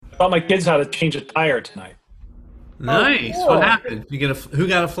taught my kids how to change a tire tonight. Nice. cool. What happened? Who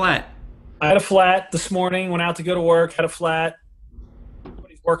got a flat? I had a flat this morning, went out to go to work, had a flat.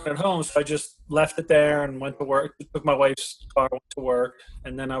 Nobody's working at home, so I just left it there and went to work. Took my wife's car, went to work,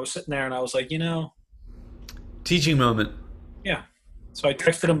 and then I was sitting there and I was like, Teaching moment. yeah. So I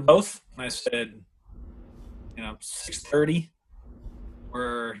texted them both and I said, 6:30,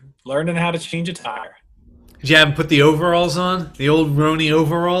 we're learning how to change a tire. Did you have him put the overalls on? The old Roney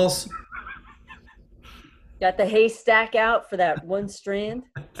overalls? Got the haystack out for that one strand.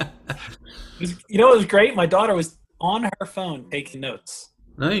 It was great? My daughter was on her phone taking notes.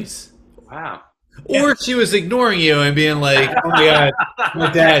 Nice. Wow. Or she was ignoring you and being like, oh my God,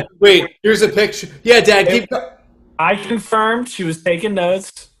 my dad. Wait, here's a picture. Yeah, Dad, keep going. I confirmed she was taking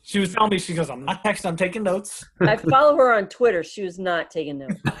notes. She was telling me, she goes, I'm not texting, I'm taking notes. I follow her on Twitter. She was not taking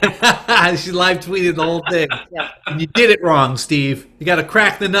notes. She live tweeted the whole thing. Yeah. And you did it wrong, Steve. You got to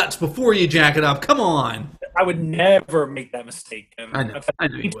crack the nuts before you jack it up. Come on. I would never make that mistake. I know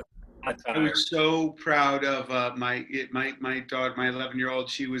you would. I was so proud of my daughter, my 11-year-old.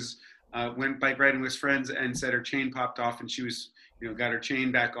 She was went bike riding with friends and said her chain popped off, and she was got her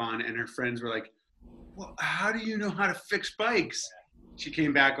chain back on, and her friends were like, "Well, how do you know how to fix bikes?" She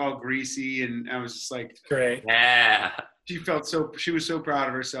came back all greasy, and I was just like, Great. Yeah. she was so proud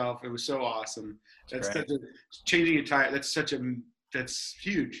of herself. It was so awesome. Changing a tire. That's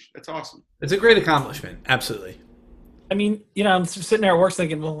huge. That's awesome. It's a great accomplishment. Absolutely. I mean, I'm sitting there at work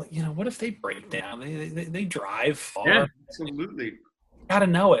thinking, well, what if they break down? They drive far. Yeah, absolutely. You got to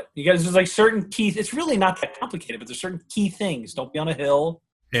know it. You guys, there's like certain key. It's really not that complicated, but there's certain key things. Don't be on a hill.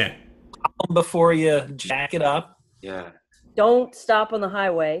 Yeah. Stop them before you jack it up. Yeah. Don't stop on the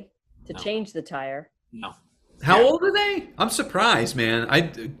highway to change the tire. No. How old are they? I'm surprised, man. I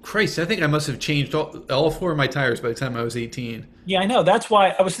think I must have changed all four of my tires by the time I was 18. Yeah, I know. That's why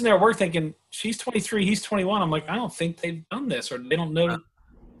I was sitting there at work thinking, she's 23, he's 21. I'm like, I don't think they've done this, or they don't know.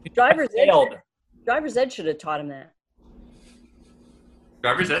 Driver's failed. Ed should have taught him that.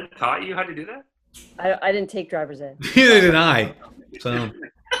 Driver's ed taught you how to do that? I didn't take driver's ed. Neither did I. So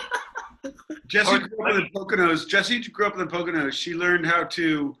Jessie grew up in the Poconos. She learned how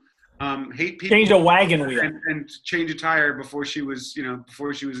to hate people, Change a wagon wheel. and change a tire before she was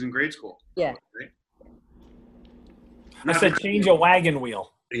in grade school. Yeah. Right? I said change a wagon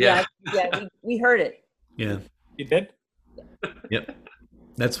wheel. Yeah, we heard it. yeah. You did? Yep.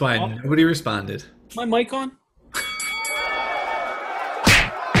 That's why nobody responded. My mic on?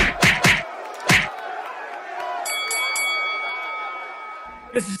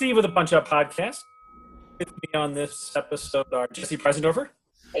 This is Steve with the Punch Up Podcast. With me on this episode are Jessie Preisendorfer,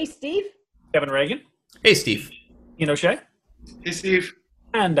 Hey, Steve. Kevin Regan, Hey, Steve. Eoin O'Shea, Hey, Steve.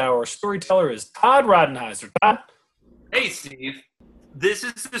 and our storyteller is Todd Rodenhiser. Todd? Hey, Steve. This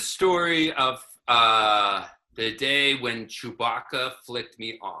is the story of the day when Chewbacca flicked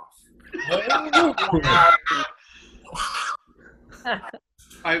me off.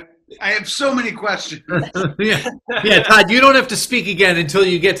 I have so many questions. Yeah, Todd, you don't have to speak again until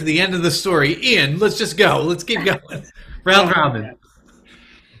you get to the end of the story. Ian, let's just go. Let's keep going. Round robin.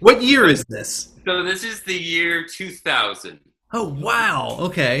 What year is this? So this is the year 2000. Oh, wow.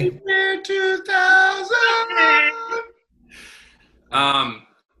 Okay. Year 2000.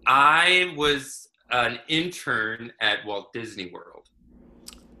 I was an intern at Walt Disney World.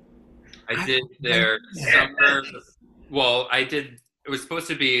 I did their summer. Well, it was supposed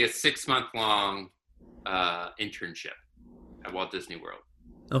to be a 6-month-long internship at Walt Disney World.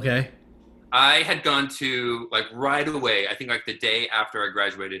 Okay. I had gone to, right away, I think the day after I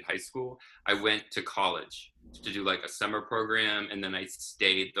graduated high school, I went to college to do a summer program, and then I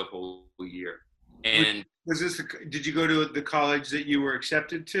stayed the whole year. And did you go to the college that you were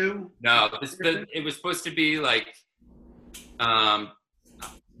accepted to? No, it was supposed to be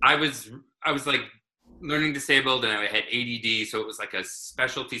I was learning disabled, and I had ADD, so it was a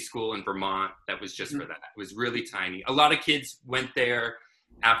specialty school in Vermont that was just for that. It was really tiny. A lot of kids went there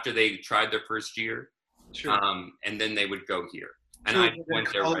after they tried their first year, Sure. and then they would go here. And So I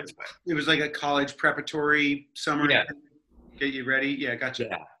went there right away. It was like a college preparatory summer. Yeah. Get you ready. Yeah, gotcha.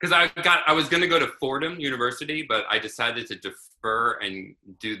 Yeah, because I was going to go to Fordham University, but I decided to defer and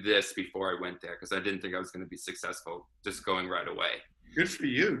do this before I went there because I didn't think I was going to be successful just going right away. Good for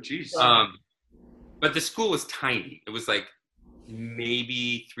you. Jeez. But the school was tiny. It was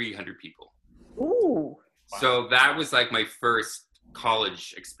maybe 300 people. Ooh. So that was my first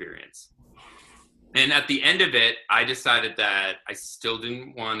college experience. And at the end of it, I decided that I still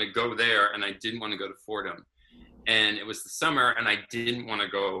didn't want to go there, and I didn't want to go to Fordham. And it was the summer, and I didn't want to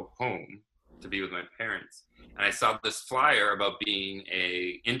go home. to be with my parents. And I saw this flyer about being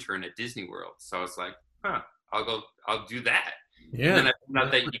a intern at Disney World. So I was like, I'll do that. Yeah. And then I found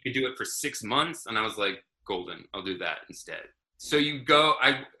out that you could do it for 6 months. And I was like, golden, I'll do that instead. So you go,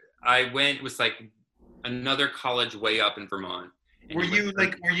 I went, it was like another college way up in Vermont. Were you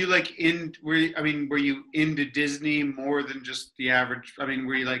into Disney more than just the average? I mean,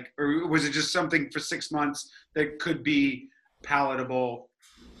 were you like, or was it just something for 6 months that could be palatable?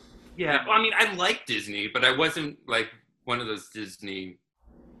 Yeah, well, I mean, I like Disney, but I wasn't like one of those Disney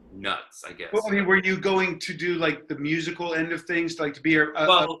nuts, I guess. Well, I mean, were you going to do like the musical end of things, like to be one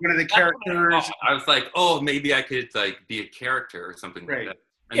of the characters? I was like, oh, maybe I could like be a character or something like that.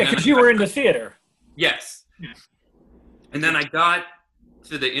 And yeah, because you were in the theater. Yes. And then I got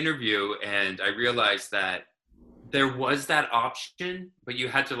to the interview and I realized that there was that option, but you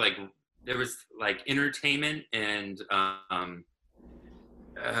had to like, there was like entertainment and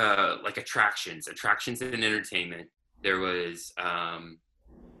like attractions and entertainment. There was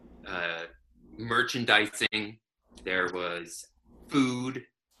merchandising, there was food,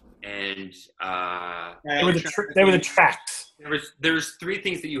 and they were the tracks. There's 3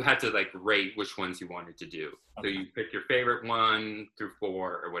 things that you had to like rate which ones you wanted to do. So you pick your favorite 1 through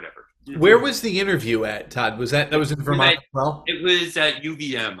 4 or whatever. Where was the interview at, Todd? Was that was in Vermont as well? It was at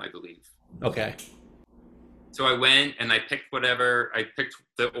UVM, I believe. Okay. So I went and I picked whatever. I picked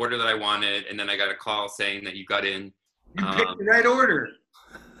the order that I wanted, and then I got a call saying that you got in. You picked the right order.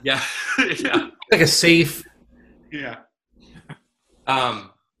 Yeah. Yeah. Like a safe. Yeah.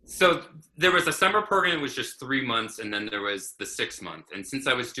 So there was a summer program that was just 3 months, and then there was the 6 month. And since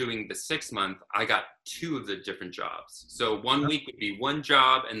I was doing the 6 month, I got 2 of the different jobs. So 1 week would be one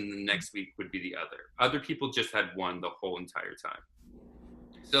job, and the next week would be the other. Other people just had one the whole entire time.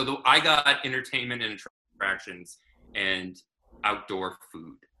 So I got entertainment and attractions and outdoor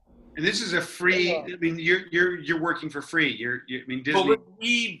food. And this is a free. I mean, you're working for free. I mean,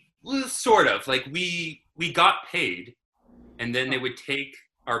 Disney. Well, sort of like we got paid, and then they would take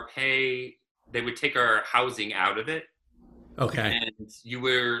our pay. They would take our housing out of it. Okay. And you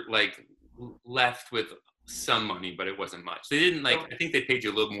were like left with some money, but it wasn't much. They didn't like. I think they paid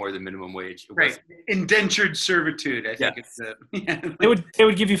you a little more than minimum wage. It right. Indentured servitude. I think it's. They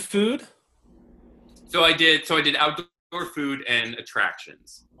would give you food. So I did outdoor food and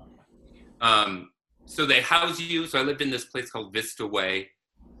attractions. So they house you. So I lived in this place called Vista Way,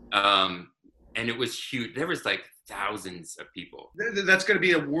 and it was huge. There was like thousands of people. That's going to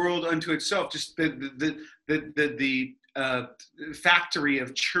be a world unto itself. Just the factory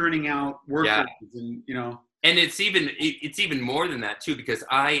of churning out workers, and you know. And it's even more than that too, because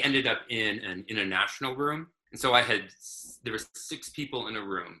I ended up in an international room, and so there was 6 people in a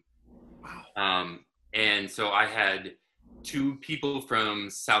room. Wow. And so I had 2 people from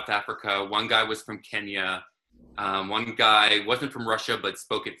South Africa. One guy was from Kenya. One guy wasn't from Russia, but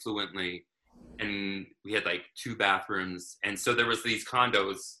spoke it fluently. And we had like 2 bathrooms. And so there was these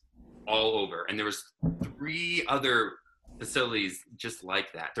condos all over. And there was 3 other facilities just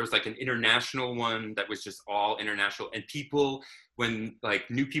like that. There was like an international one that was just all international. And people, when like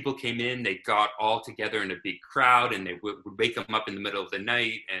new people came in, they got all together in a big crowd, and they would wake them up in the middle of the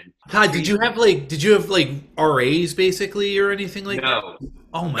night. And Todd, did you have RAs basically or anything like that? No.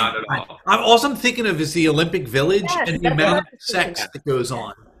 Oh my not God. at all. All I'm thinking of is the Olympic Village and the amount of sex that goes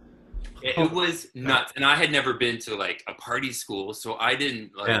on. It was nuts. And I had never been to like a party school, so I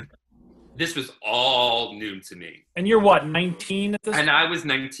didn't this was all new to me. And you're what, 19 at this And point? I was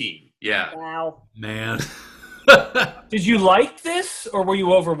 19. Yeah. Wow. Man. Did you like this, or were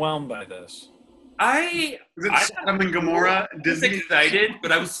you overwhelmed by this? Was it Sodom and Gomorrah? I was Disney. excited,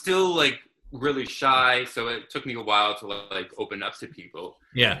 but I was still like really shy, so it took me a while to like open up to people.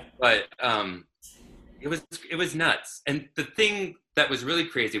 Yeah. But it was nuts. And the thing that was really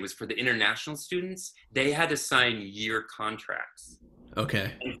crazy was for the international students, they had to sign year contracts.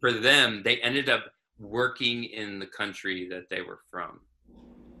 Okay. And for them, they ended up working in the country that they were from.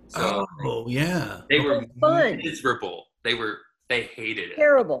 So yeah. they were fun. miserable. They hated it.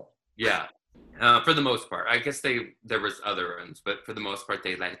 Terrible. Yeah. For the most part. I guess there was other ones, but for the most part,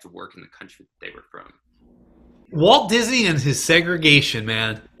 they had to work in the country that they were from. Walt Disney and his segregation,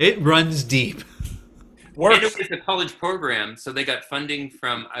 man. It runs deep. Works. And it was a college program, so they got funding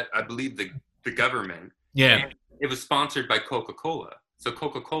from, I believe, the government. Yeah. And it was sponsored by Coca-Cola. So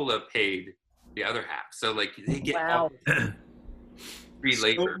Coca-Cola paid the other half. So like they get all free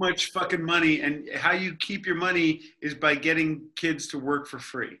labor. So much fucking money, and how you keep your money is by getting kids to work for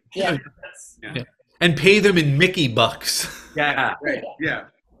free. Yeah. Yeah. And pay them in Mickey bucks. Yeah. Right. Yeah.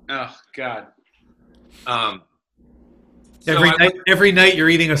 Oh God. So every night you're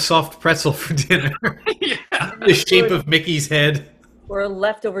eating a soft pretzel for dinner. Yeah. The shape of Mickey's head. Or a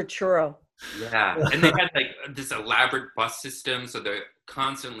leftover churro. Yeah, and they had like this elaborate bus system, so they're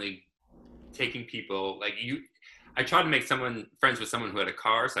constantly taking people. Like I tried to make friends with someone who had a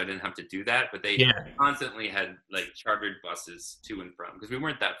car, so I didn't have to do that. But they constantly had like chartered buses to and from because we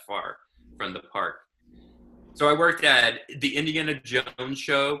weren't that far from the park. So I worked at the Indiana Jones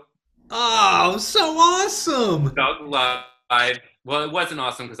show. Oh, so awesome! Doug Live. Well, it wasn't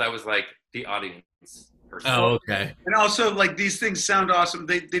awesome because I was like the audience person. Oh, okay. And also, like, these things sound awesome.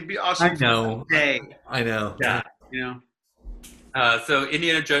 They'd be awesome. I know. For a day. I know. Yeah. You know. So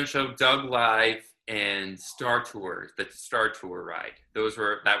Indiana Jones show, Doug Live, and Star Tour, the Star Tour ride.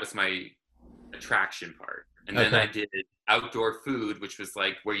 That was my attraction part. And then I did outdoor food, which was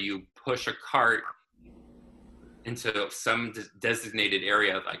like where you push a cart into some designated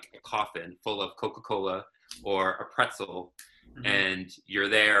area, like a coffin full of Coca-Cola or a pretzel, and you're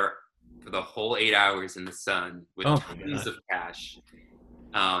there for the whole 8 hours in the sun with tons of cash.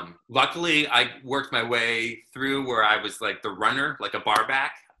 Luckily, I worked my way through where I was like the runner, like a bar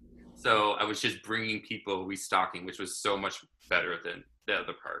back. So I was just bringing people restocking, which was so much better than the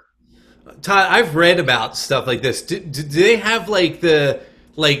other part. Todd, I've read about stuff like this. Do they have like the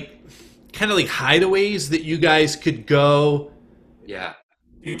kind of like hideaways that you guys could go? Yeah.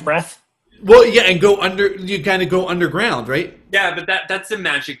 Deep breath. Well, yeah, and go under. You kind of go underground, right? Yeah, but that's the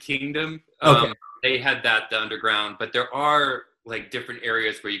Magic Kingdom. Okay. They had the underground, but there are like different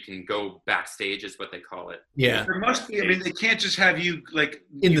areas where you can go backstage, is what they call it. Yeah. There must be. I mean, they can't just have you like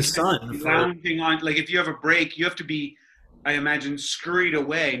In the sun. lounging on. Like, if you have a break, you have to be, I imagine, scurried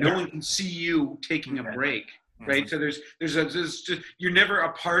away. No one can see you taking a break, right? So there's just you're never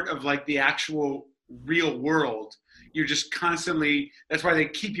a part of like the actual real world. You're just constantly. That's why they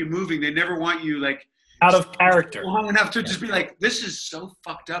keep you moving. They never want you like Out of character. long enough to just be like, this is so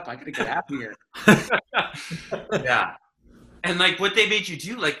fucked up. I gotta get out of here. Yeah. And like what they made you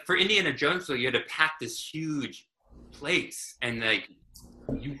do, like for Indiana Jones, so you had to pack this huge place, and like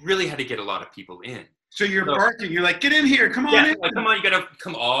you really had to get a lot of people in. So you're barking. You're like, get in here. Come on in. Like, come on, you gotta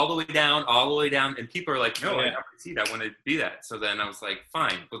come all the way down. And people are like, no, I have a seat. I want to do that. So then I was like,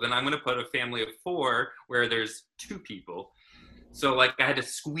 fine. Well, then I'm going to put a family of 4 where there's 2 people. So like I had to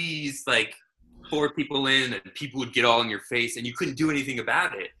squeeze like 4 people in, and people would get all in your face, and you couldn't do anything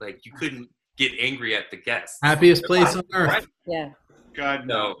about it. Like you couldn't get angry at the guests. Happiest place on earth. Right? Yeah. God,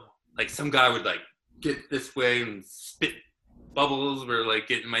 no. So like some guy would like get this way and spit bubbles were like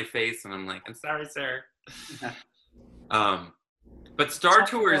getting in my face, and I'm like, I'm sorry, sir. But Star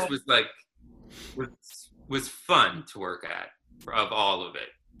Tours was like was fun to work at of all of it.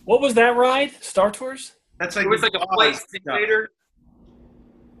 What was that ride? Star Tours? That's like It was like a flight simulator.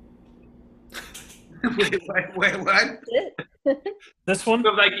 Wait, what? This one?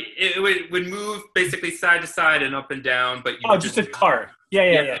 So like it would move basically side to side and up and down, but you Just a car.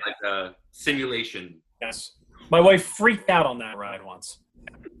 Yeah. like a simulation. Yes. My wife freaked out on that ride once.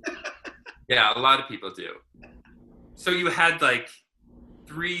 Yeah, a lot of people do. So you had like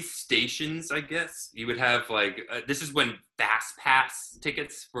 3 stations, I guess. You would have like this is when Fast Pass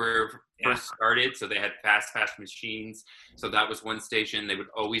tickets were first started, so they had Fast Pass machines. So that was one station. They would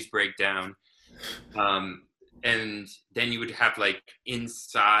always break down. And then you would have like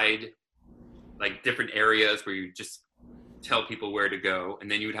inside like different areas where you just tell people where to go, and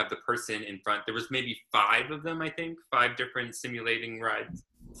then you would have the person in front. There was maybe 5 of them, I think, 5 different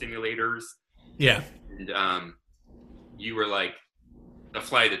simulators. Yeah. And you were like a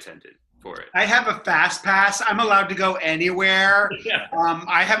flight attendant for it. I have a fast pass. I'm allowed to go anywhere. Yeah.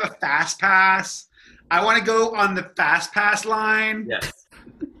 I have a fast pass. I want to go on the fast pass line. Yes.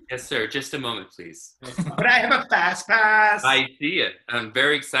 Yes, sir. Just a moment, please. But I have a fast pass. I see it. I'm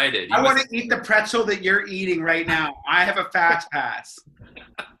very excited. I want to eat the pretzel that you're eating right now. I have a fast pass.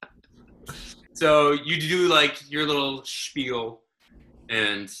 So you do like your little spiel,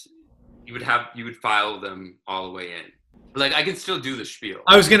 and you would file them all the way in. Like I can still do the spiel.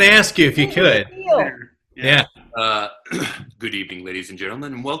 I was going to ask you if you could. Yeah. Good evening, ladies and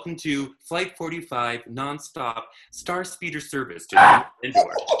gentlemen, and welcome to Flight 45 nonstop Star Speeder service to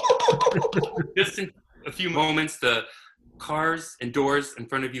Indoor. Just in a few moments, the cars and doors in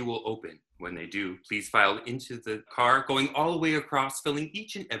front of you will open. When they do, please file into the car, going all the way across, filling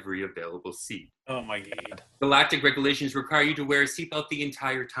each and every available seat. Oh my God. Galactic regulations require you to wear a seatbelt the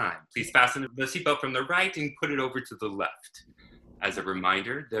entire time. Please fasten the seatbelt from the right and put it over to the left. As a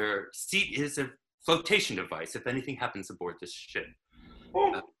reminder, the seat is a flotation device if anything happens aboard this ship.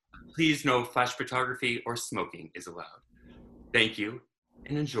 Please, no flash photography or smoking is allowed. Thank you,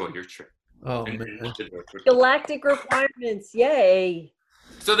 and enjoy your trip. Oh, And man. Galactic requirements, yay!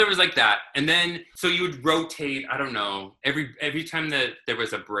 So there was like that, and then so you would rotate. I don't know. Every time that there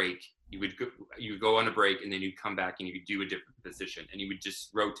was a break, you would go on a break, and then you'd come back and you would do a different position, and you would just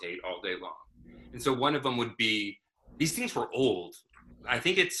rotate all day long. And so one of them would be, these things were old. I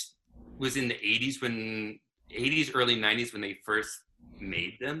think was in the 80s, early 90s when they first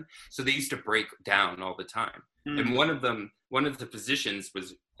made them. So they used to break down all the time. And one of the positions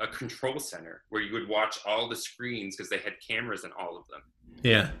was a control center where you would watch all the screens because they had cameras in all of them.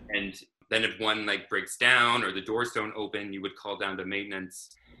 Yeah. And then if one like breaks down or the doors don't open, you would call down to maintenance.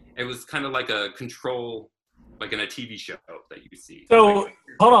 It was kind of like a control, like in a TV show that you see. So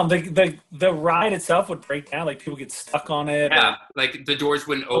hold on, the ride itself would break down, like people get stuck on it. Yeah, like the doors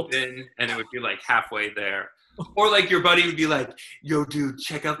wouldn't open and it would be like halfway there. Or like your buddy would be like, yo, dude,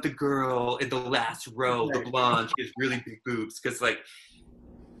 check out the girl in the last row, the blonde. She has really big boobs. Because like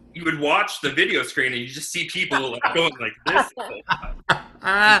you would watch the video screen and you just see people like going like this. The whole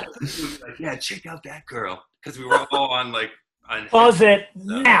time. Like, yeah, check out that girl. Because we were all on like on. Pause it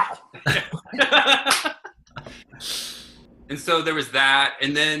now. And so there was that,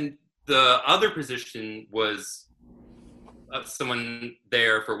 and then the other position was someone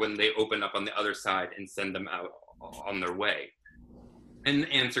there for when they open up on the other side and send them out on their way and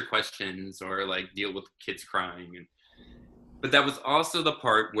answer questions or like deal with kids crying. But that was also the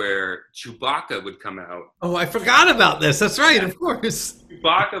part where Chewbacca would come out. Oh, I forgot about this. That's right, of course.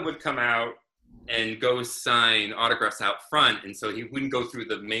 Chewbacca would come out and go sign autographs out front, and so he wouldn't go through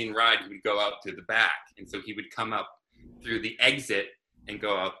the main ride, he would go out through the back, and so he would come up through the exit and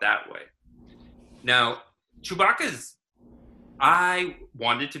go out that way. Now, I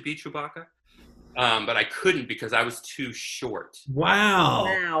wanted to be Chewbacca, but I couldn't because I was too short.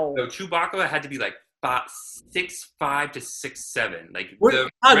 Wow. So Chewbacca had to be like 6'5" to 6'7". Like what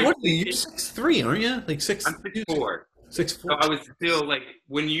are you? You're 6'3", aren't you? Like 6'4". I'm 6'4". 6'4". So I was still like,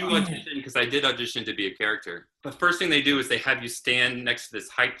 when you audition, because I did audition to be a character, the first thing they do is they have you stand next to this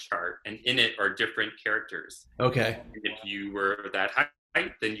height chart, and in it are different characters. Okay. And if you were that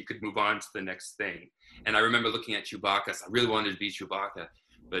height, then you could move on to the next thing. And I remember looking at Chewbacca, so I really wanted to be Chewbacca,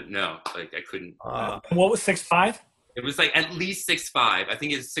 but no, like I couldn't. What was 6'5"? It was like at least 6'5". I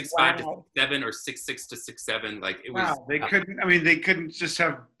think it's 6'5" to 6'7" or 6'6" to 6'7". Like it was. Wow, they couldn't. I mean, they couldn't just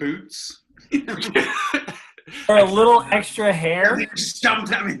have boots. Or a little extra hair? They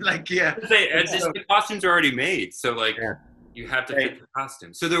stumped. I mean, like, yeah. The costumes are already made, so like you have to pick the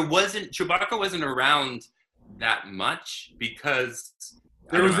costume. So Chewbacca wasn't around that much because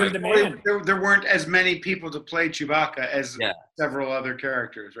There was in demand. There weren't as many people to play Chewbacca as several other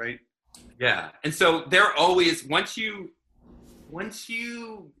characters, right? Yeah, and so they're always once you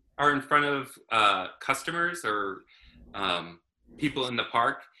are in front of customers or people in the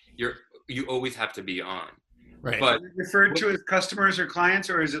park, you always have to be on. Right. But referred to as customers or clients,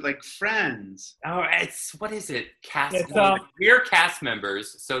 or is it like friends? Oh, what is it? Cast. It's, we're cast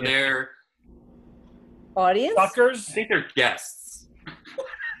members, so they're Audience? Suckers? I think they're guests.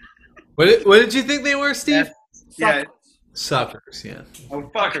 What did you think they were, Steve? Yeah. Suckers, yeah. Oh,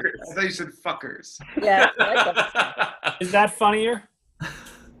 fuckers. I thought you said fuckers. Yeah. Is that funnier?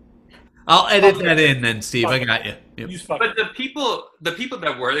 I'll edit that in then, Steve. I got you. Yep. Use But fuckers. the people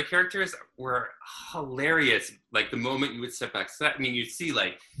that were the characters were hilarious. Like the moment you would step back, I mean, you'd see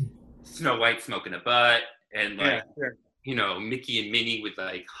like Snow White smoking a butt, and like Mickey and Minnie with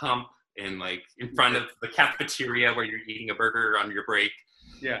like hump, and like in front of the cafeteria where you're eating a burger on your break.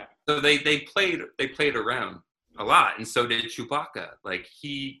 Yeah. So they played around a lot, and so did Chewbacca. Like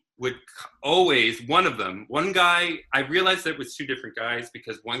he would always, one guy, I realized there was two different guys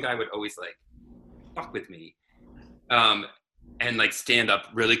because one guy would always like fuck with me and like stand up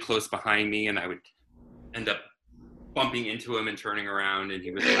really close behind me, and I would end up bumping into him and turning around, and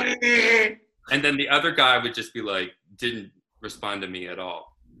he was like, and then the other guy would just be like, didn't respond to me at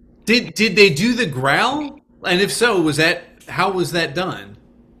all. Did they do the growl? And if so, how was that done?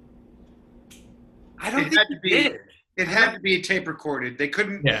 I don't think they did. It had to be tape recorded. They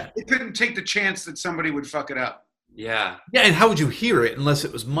couldn't. Yeah. They couldn't take the chance that somebody would fuck it up. Yeah. Yeah, and how would you hear it unless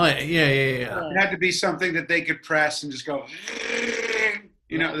it was Yeah. It had to be something that they could press and just go.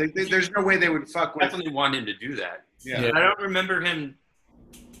 You know, there's no way they would fuck with. Definitely want him to do that. Yeah. Yeah. I don't remember him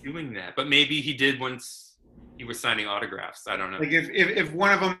doing that, but maybe he did once he was signing autographs. I don't know. Like if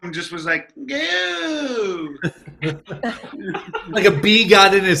one of them just was like, "Go," Like a bee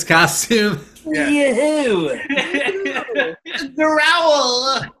got in his costume. Yeah. Yoo-hoo.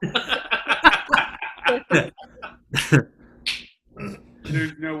 growl.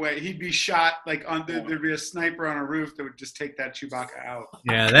 There's no way he'd be shot. Like there'd be a sniper on a roof that would just take that Chewbacca out.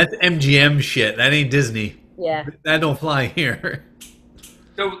 Yeah, that's MGM shit. That ain't Disney. Yeah. That don't fly here.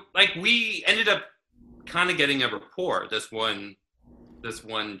 So like we ended up kind of getting a rapport. This one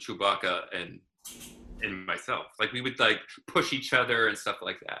Chewbacca and myself. Like we would like push each other and stuff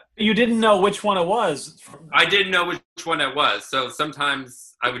like that. You didn't know which one it was. I didn't know which one it was. So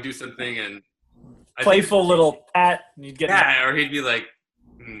sometimes I would do something and Playful little pat, and you'd get or he'd be like,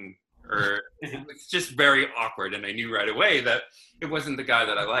 or it's just very awkward. And I knew right away that it wasn't the guy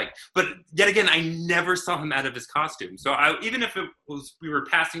that I liked. But yet again, I never saw him out of his costume. So even if we were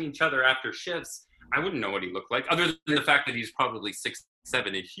passing each other after shifts, I wouldn't know what he looked like, other than the fact that he's probably 6'7"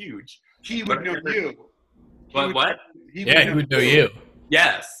 and huge. He would know you. What? He would know you.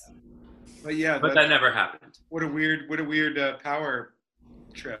 Yes. But yeah, but that never happened. What a weird power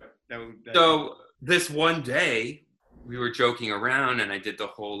trip. So this one day, we were joking around, and I did the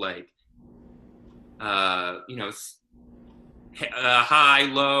whole like, high,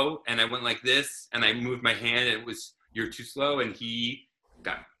 low, and I went like this, and I moved my hand, and it was you're too slow, and he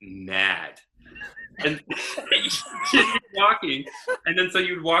got mad. And he'd be walking, and then so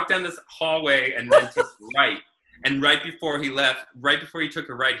you'd walk down this hallway, and then to the right, and right before he took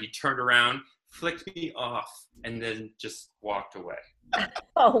a right, he turned around, flicked me off, and then just walked away.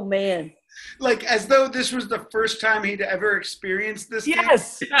 Oh man! Like as though this was the first time he'd ever experienced this.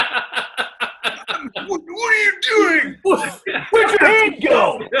 Yes. What are you doing? Where'd your hand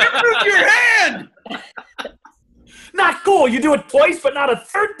go? Move your hand. Not cool. You do it twice, but not a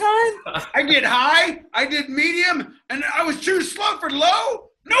third time? I did high, I did medium, and I was too slow for low?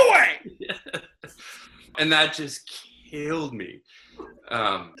 No way! And that just killed me.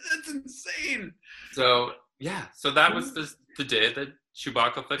 That's insane. So that was the day that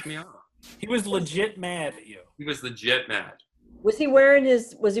Chewbacca flicked me off. He was legit mad at you. He was legit mad. Was he wearing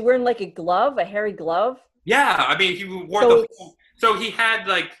like a glove, a hairy glove? Yeah, I mean, he wore he had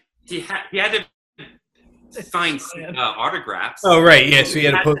to sign autographs. Oh right, yeah. So he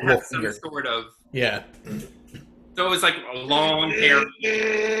had to put have some sort of yeah. So it was like a long hair.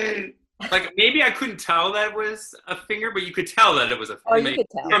 Like maybe I couldn't tell that it was a finger, but you could tell that it was a finger. Oh, you could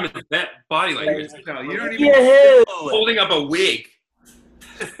tell from his body language. You don't even holding up a wig.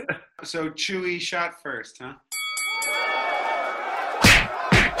 So Chewie shot first, huh?